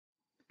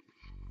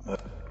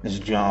This is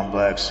John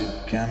Black,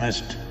 Super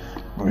Chemist.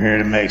 We're here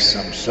to make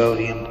some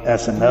sodium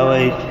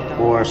ethanolate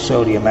or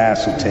sodium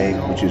acetate,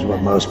 which is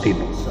what most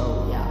people.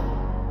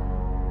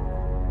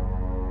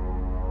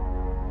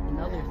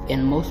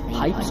 And most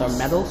pipes are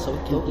metal, so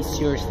it can be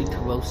seriously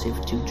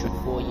corrosive to drink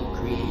before you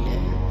create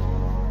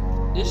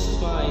it. This is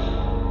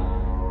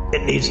why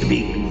it needs to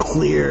be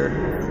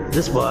clear.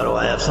 This bottle,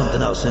 I have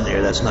something else in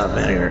there that's not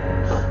vinegar,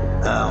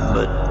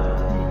 but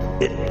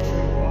it.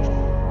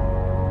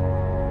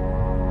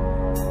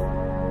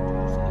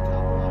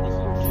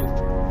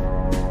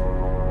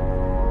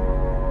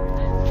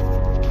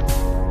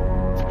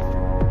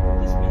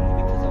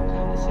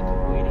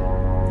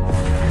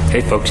 Hey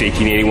folks,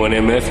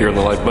 1881MF here on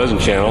the LifeBuzzN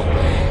channel,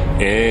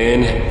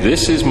 and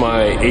this is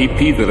my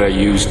AP that I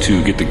use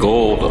to get the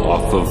gold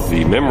off of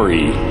the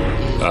memory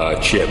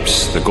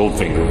chips, the gold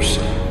fingers,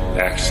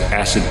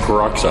 acid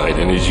peroxide,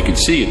 and as you can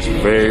see it's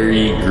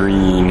very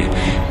green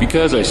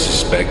because I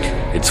suspect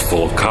it's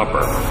full of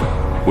copper.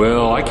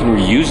 Well, I can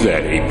reuse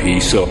that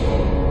AP, so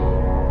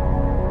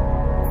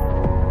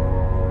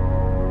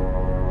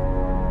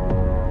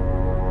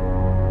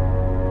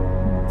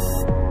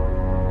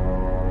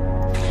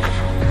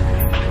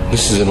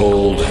this is an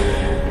old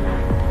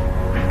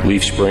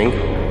leaf spring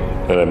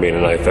that I made a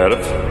knife out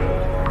of,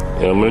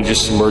 and I'm going to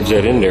just submerge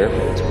that in there,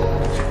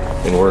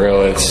 and we're going to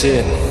let it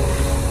sit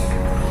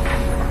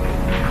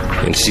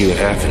and see what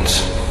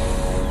happens.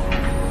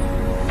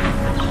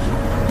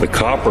 The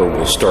copper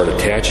will start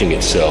attaching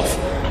itself.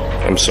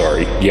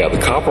 The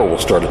copper will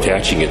start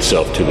attaching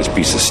itself to this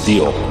piece of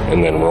steel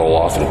and then roll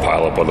off and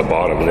pile up on the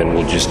bottom, and then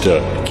we'll just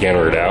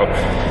canter it out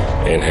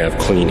and have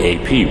clean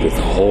AP with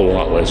a whole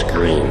lot less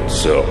green.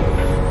 So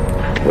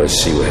let's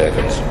see what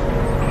happens.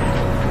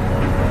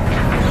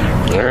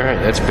 Alright,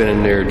 that's been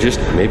in there just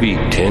maybe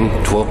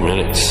 10-12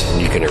 minutes.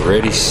 You can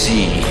already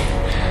see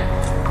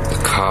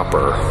the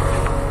copper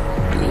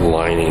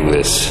lining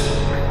this.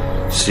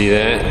 See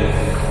that?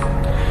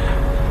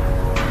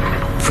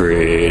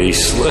 Pretty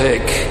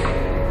slick.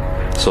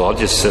 So I'll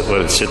just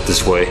let it sit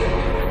this way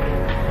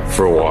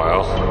for a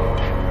while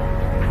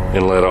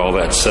and let all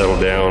that settle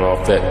down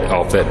off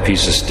that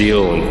piece of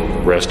steel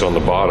and rest on the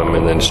bottom,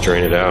 and then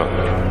strain it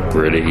out.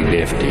 Pretty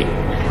nifty.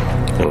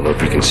 I don't know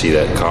if you can see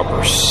that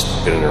copper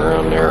spinning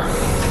around there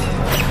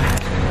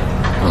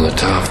on the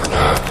top or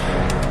not.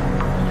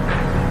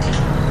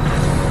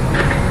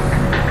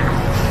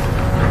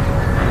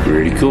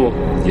 Pretty cool.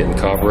 Getting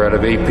copper out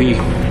of AP.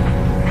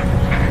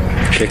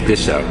 Check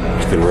this out.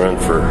 It's been running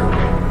for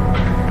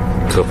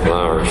a couple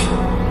hours.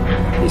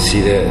 You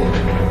see that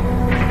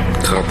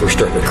copper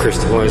starting to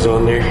crystallize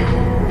on there?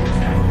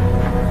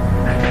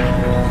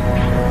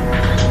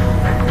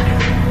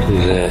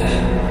 Look at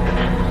that.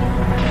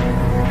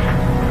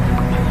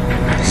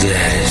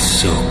 That is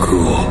so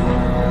cool.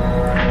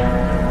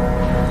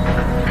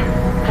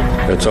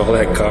 That's all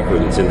that copper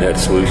that's in that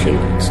solution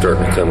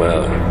starting to come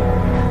out.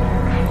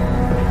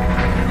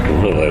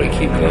 I'm gonna let it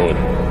keep going,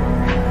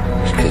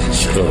 just because it's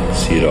still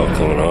see it all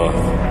coming off.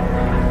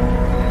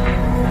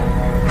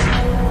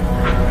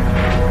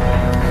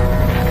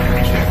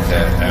 Check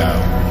that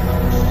out.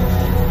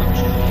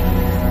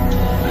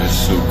 This is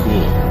so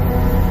cool.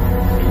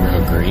 Remember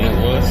how green it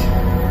was?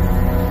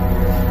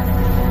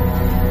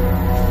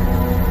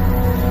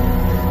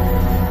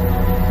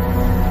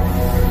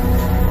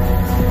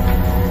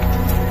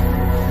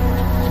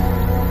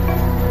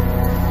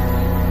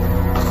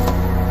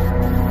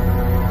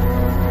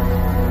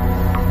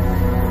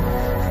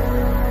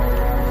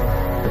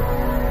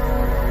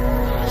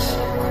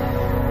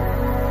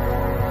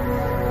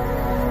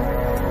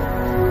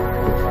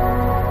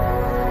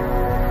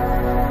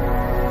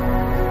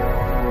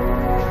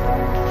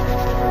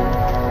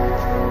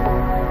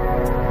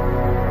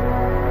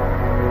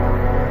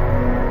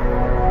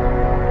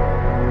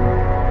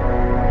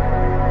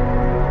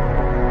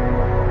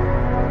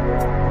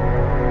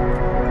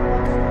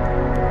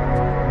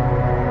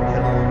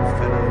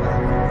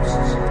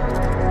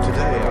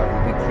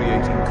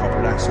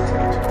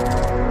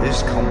 This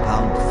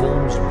compound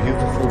forms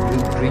beautiful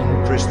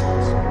blue-green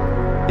crystals.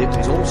 It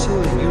is also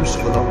a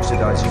useful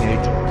oxidizing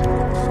agent.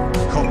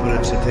 Copper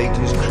acetate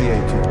is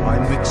created by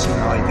mixing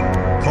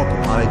either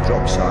copper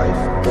hydroxide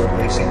or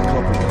basic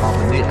copper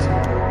carbonate.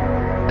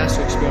 That's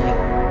your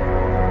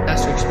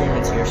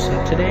experiments here. So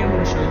today I'm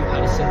going to show you how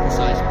to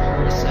synthesize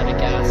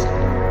peracetic acid.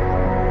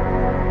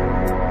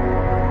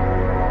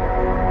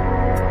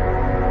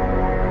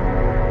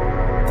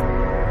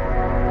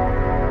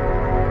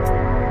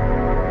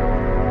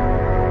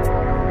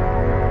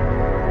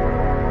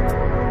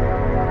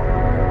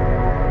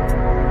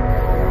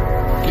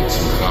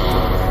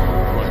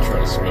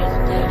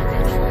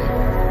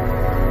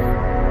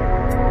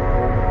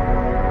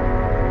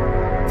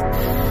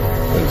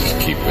 Let's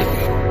keep it.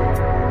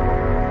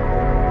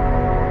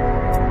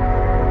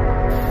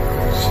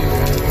 See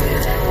that in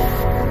there.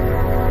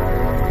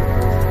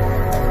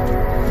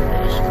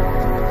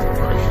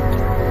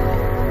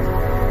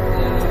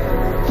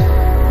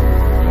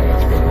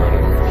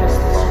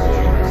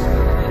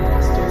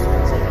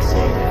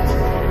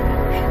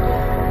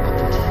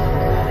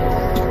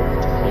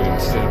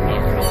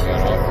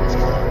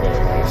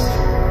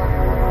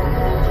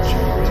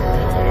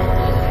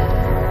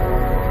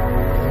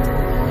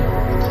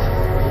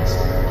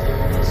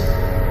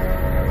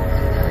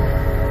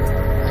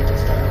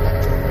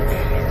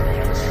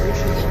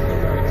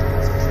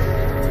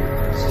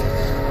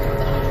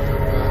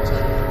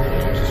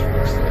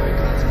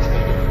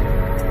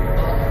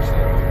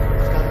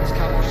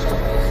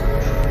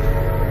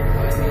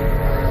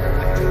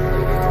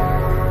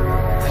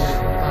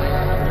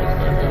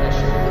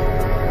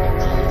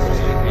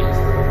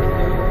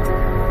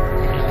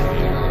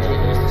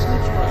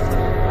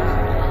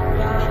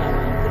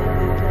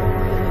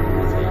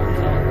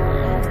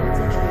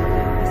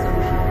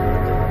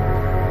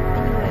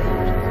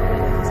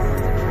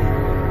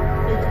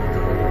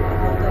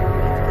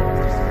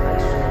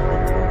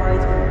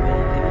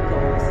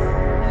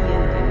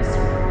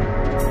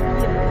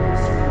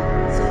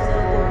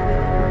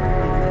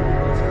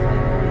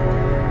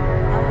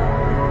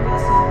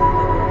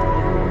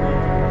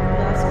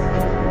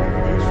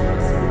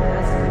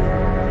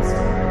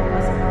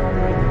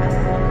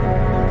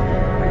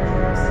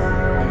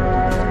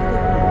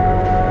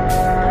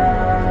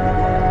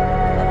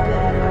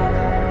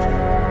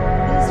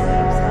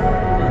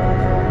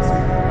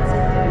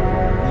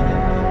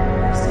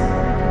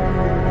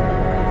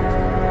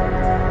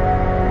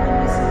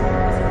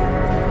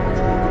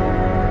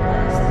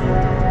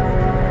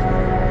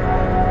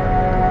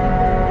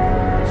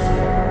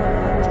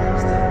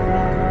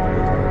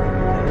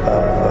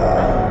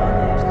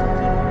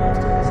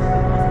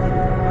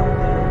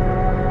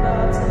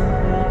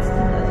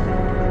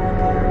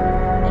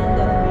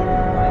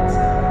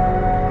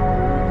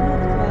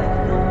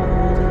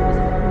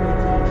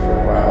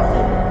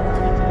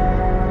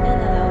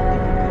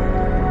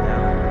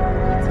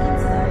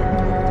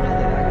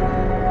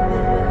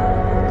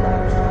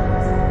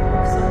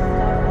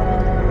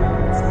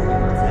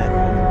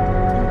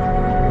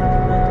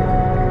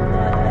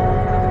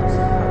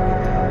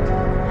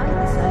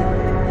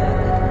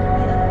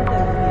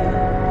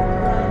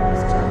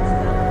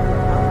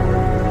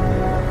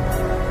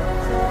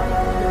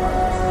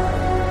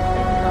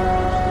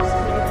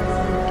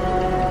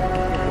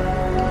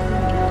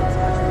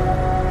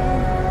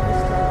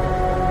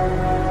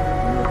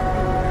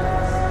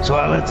 So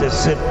I let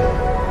this sit.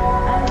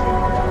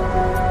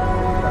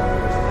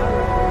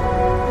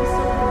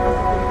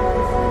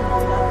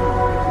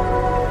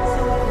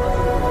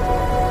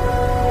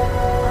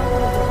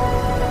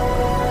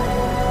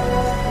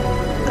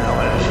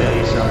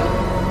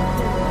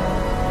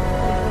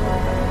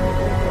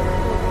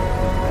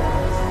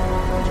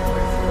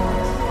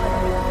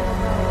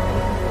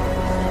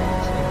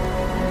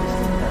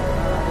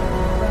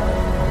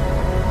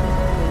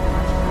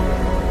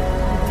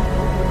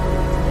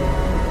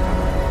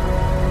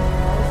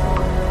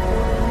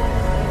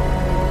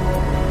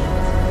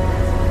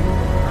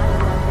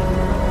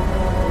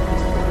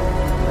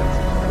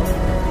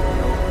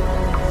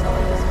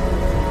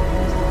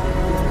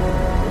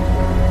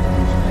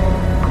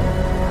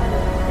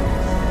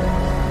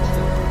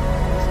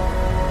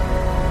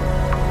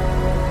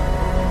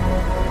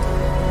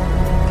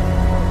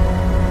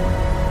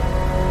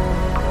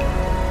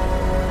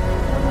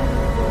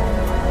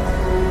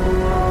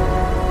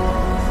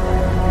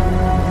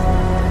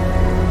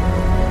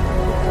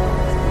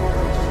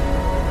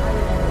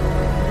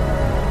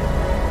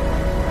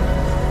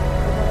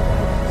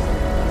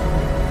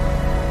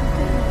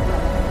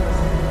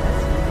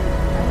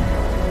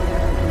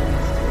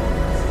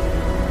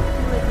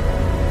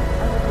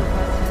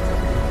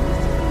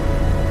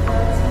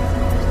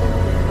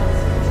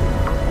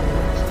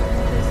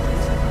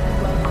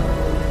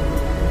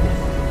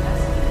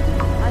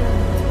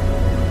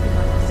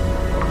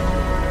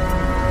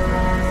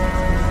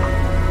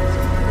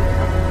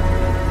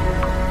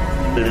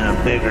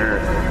 Bigger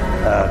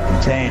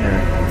container,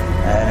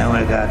 and then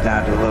when it got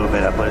down to a little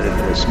bit, I put it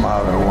into the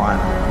smaller one.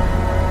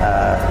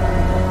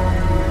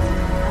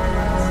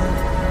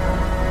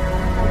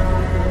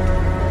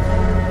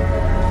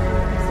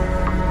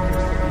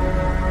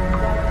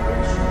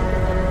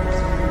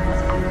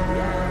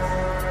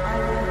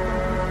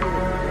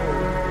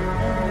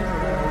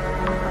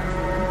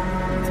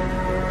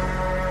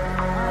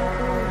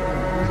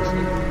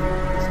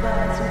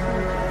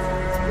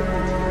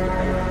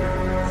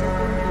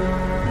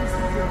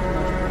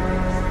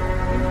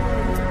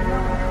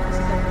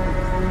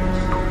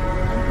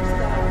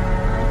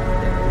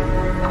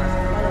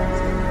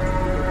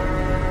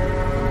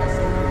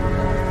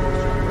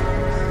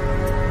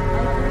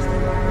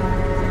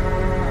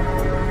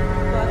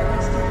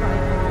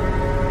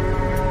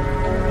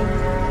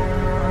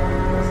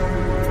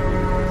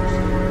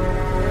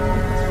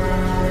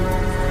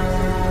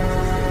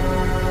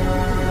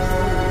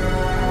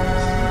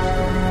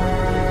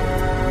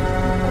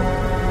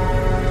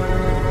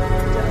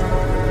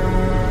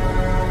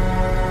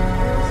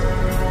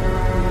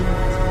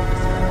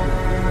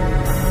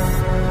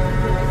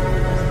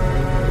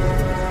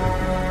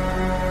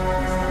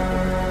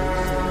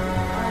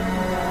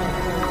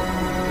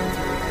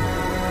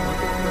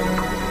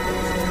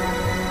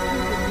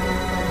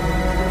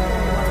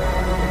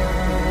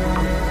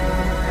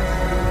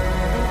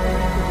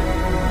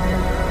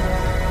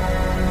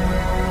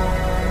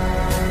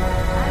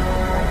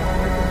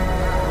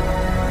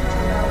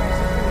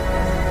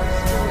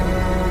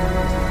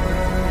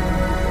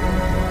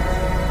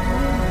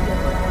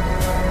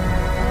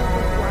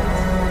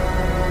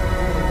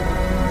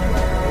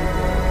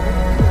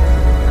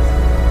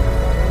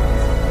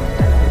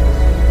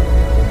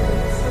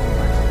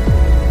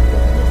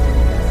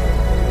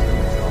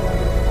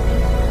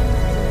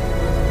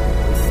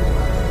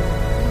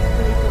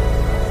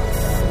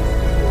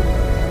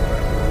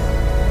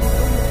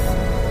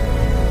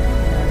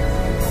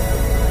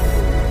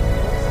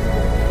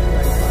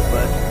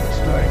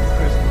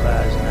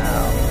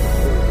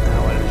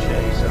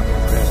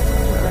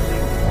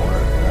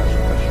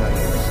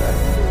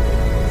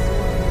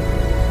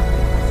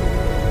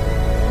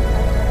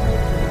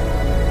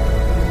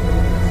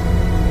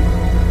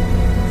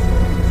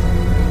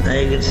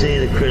 You can see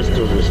the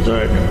crystals are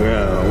starting to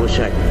grow. I wish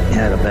I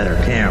had a better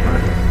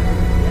camera.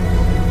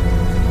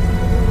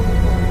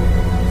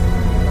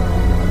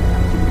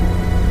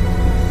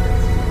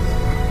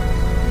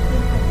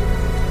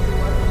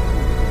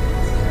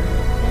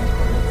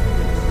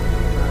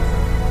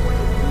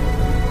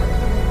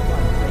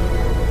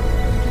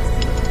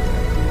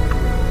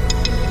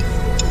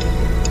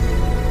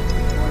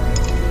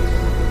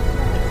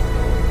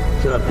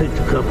 So I picked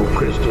a couple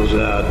crystals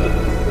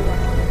out.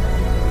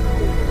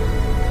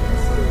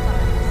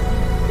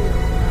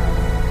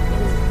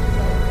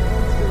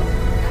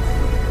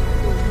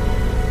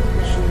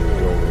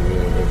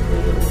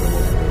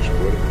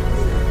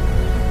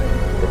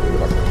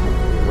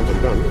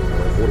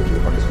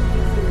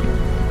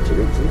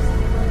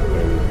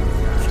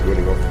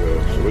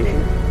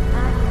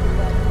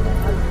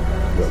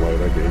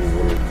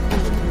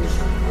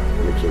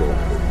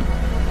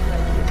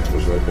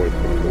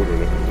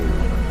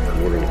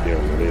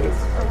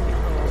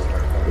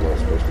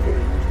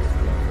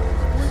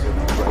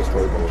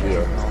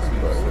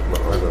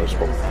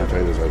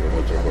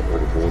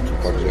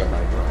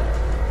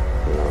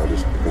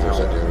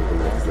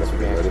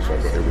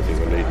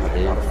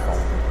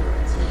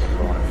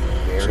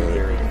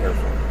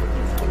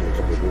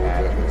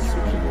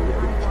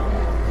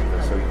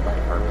 So you buy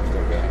apartments,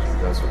 they're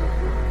sort of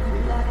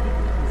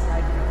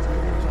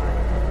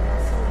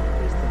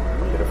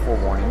a bit of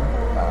forewarning.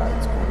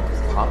 It's going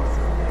to pop,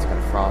 it's going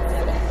to froth,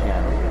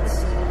 and it's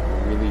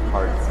really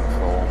hard to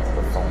control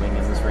the foaming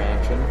in this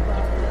reaction if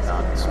you're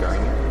not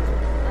stirring it.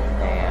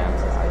 And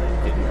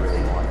I didn't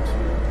really want to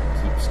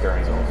keep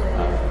stirring it,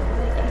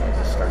 and I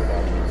just started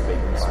adding in the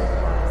baking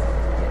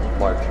soda,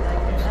 large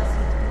amounts.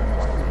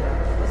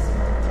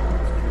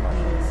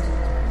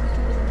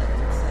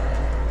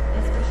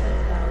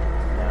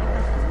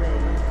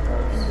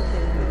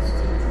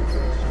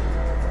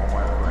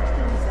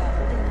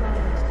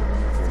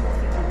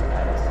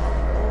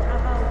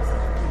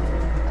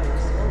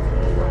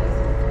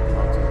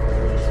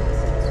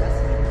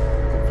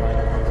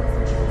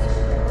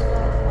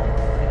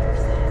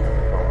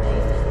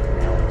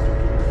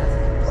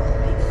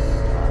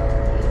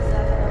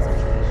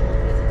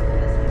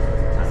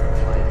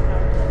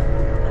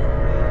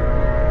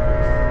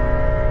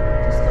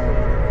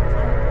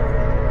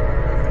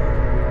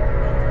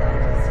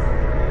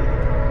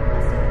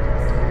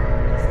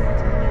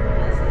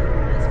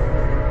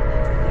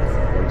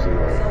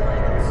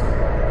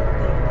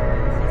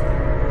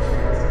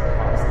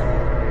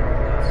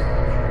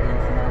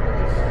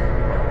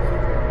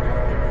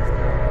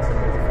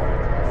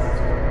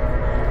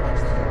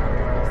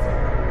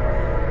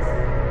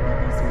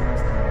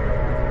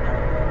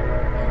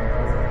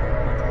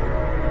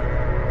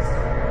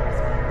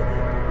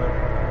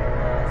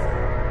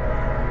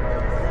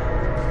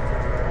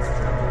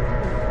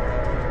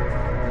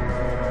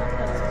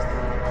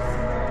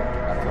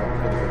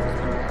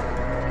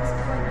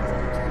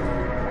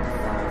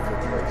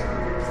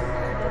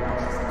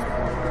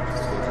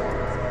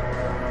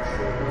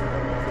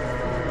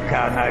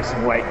 How nice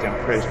and white them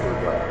crystals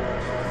are.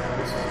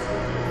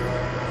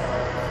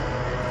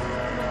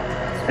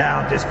 Now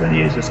I'm just going to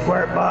use a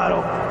squirt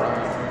bottle.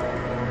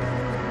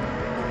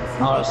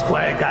 I'll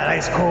squirt, got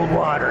ice cold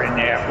water in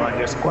there. I'm going to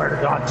just squirt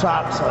it on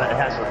top so that it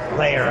has a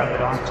layer of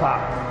it on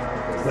top.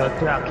 So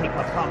I'll keep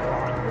my pump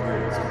on.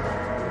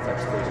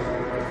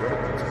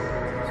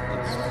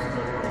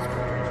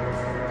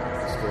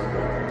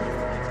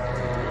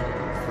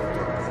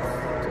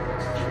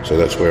 So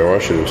that's where I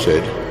should have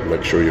said,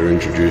 make sure you're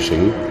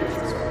introducing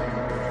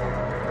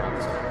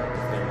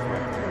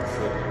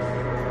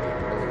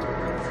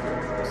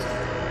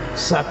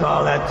suck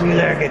all that through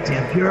there, get the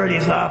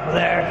impurities off of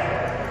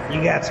there.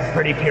 You got some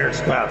pretty pure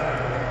stuff.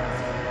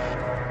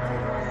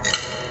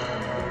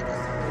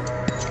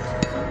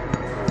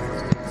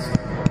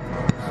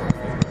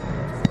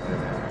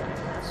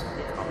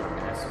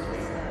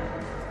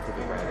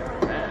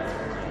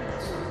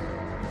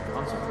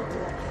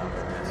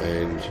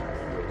 And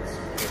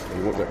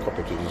you want that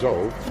copper to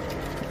dissolve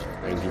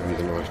and give you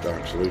the nice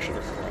dark solution.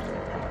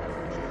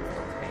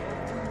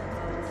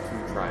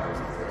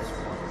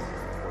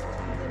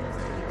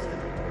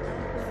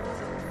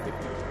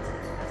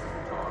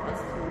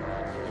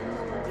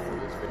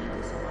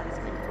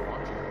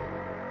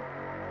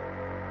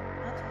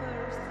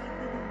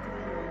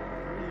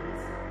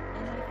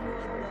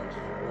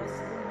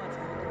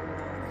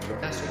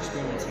 That's your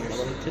experience here.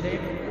 So today,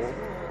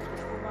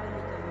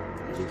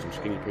 Doing some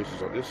skinny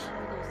pieces like this.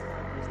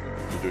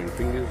 If you're doing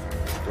fingers,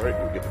 great,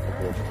 you get the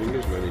copper off the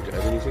fingers, no need to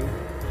add anything.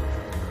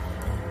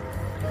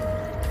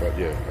 But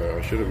yeah,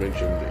 I should have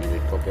mentioned that you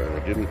need copper and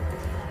I didn't,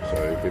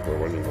 so people are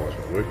wondering why it's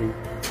not working.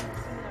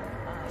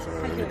 So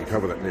I need to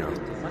cover that now.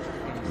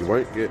 You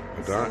won't get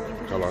a dark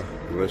colour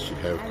unless you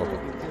have copper.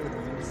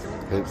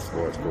 Hence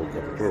why it's called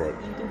copper chloride.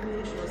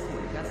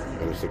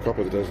 And it's the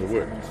copper that does the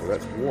work. So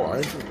that's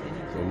why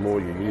the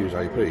more you use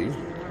AP,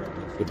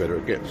 the better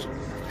it gets.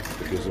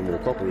 Because the more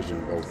copper is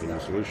involved in the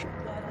solution.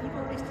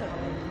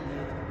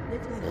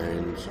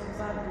 And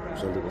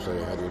some people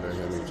say, how do you know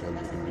how many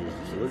times you can use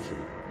the solution?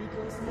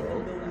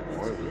 Well,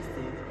 I would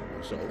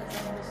myself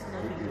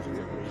keep using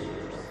it.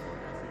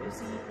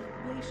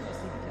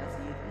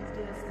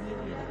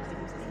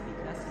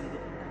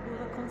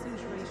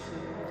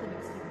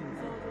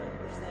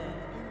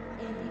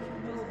 And if you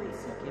know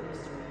basic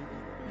chemistry,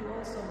 you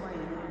also might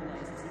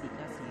recognize acetic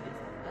acid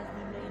as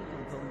the main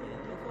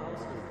component of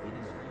household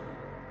vinegar.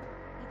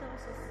 It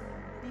also seems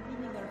the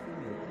vinegar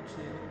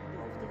formulation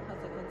often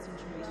has a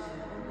concentration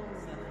of only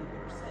a few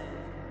percent.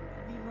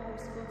 The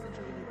most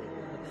concentrated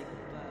oil that I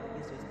could buy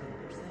is just 10%,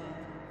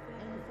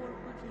 and for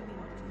putting in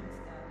clean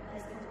stuff, I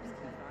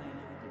completely fine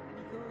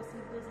because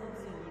it doesn't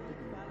really need to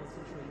be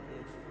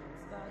concentrated.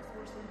 But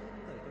for some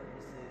chemical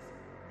purposes,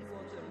 the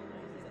water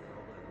remains a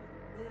problem.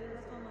 There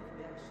are a ton of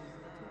reactions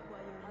that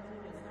require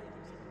material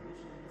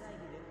distribution,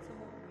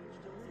 some of which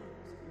don't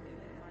use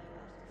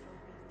miners to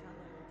showcase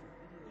talent.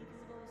 If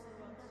you also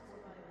want to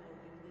survival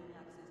and gain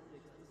access to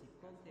exclusive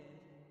content,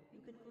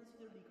 you can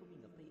consider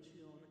becoming a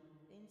Patreon,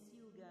 and see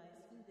you guys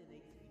in the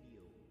next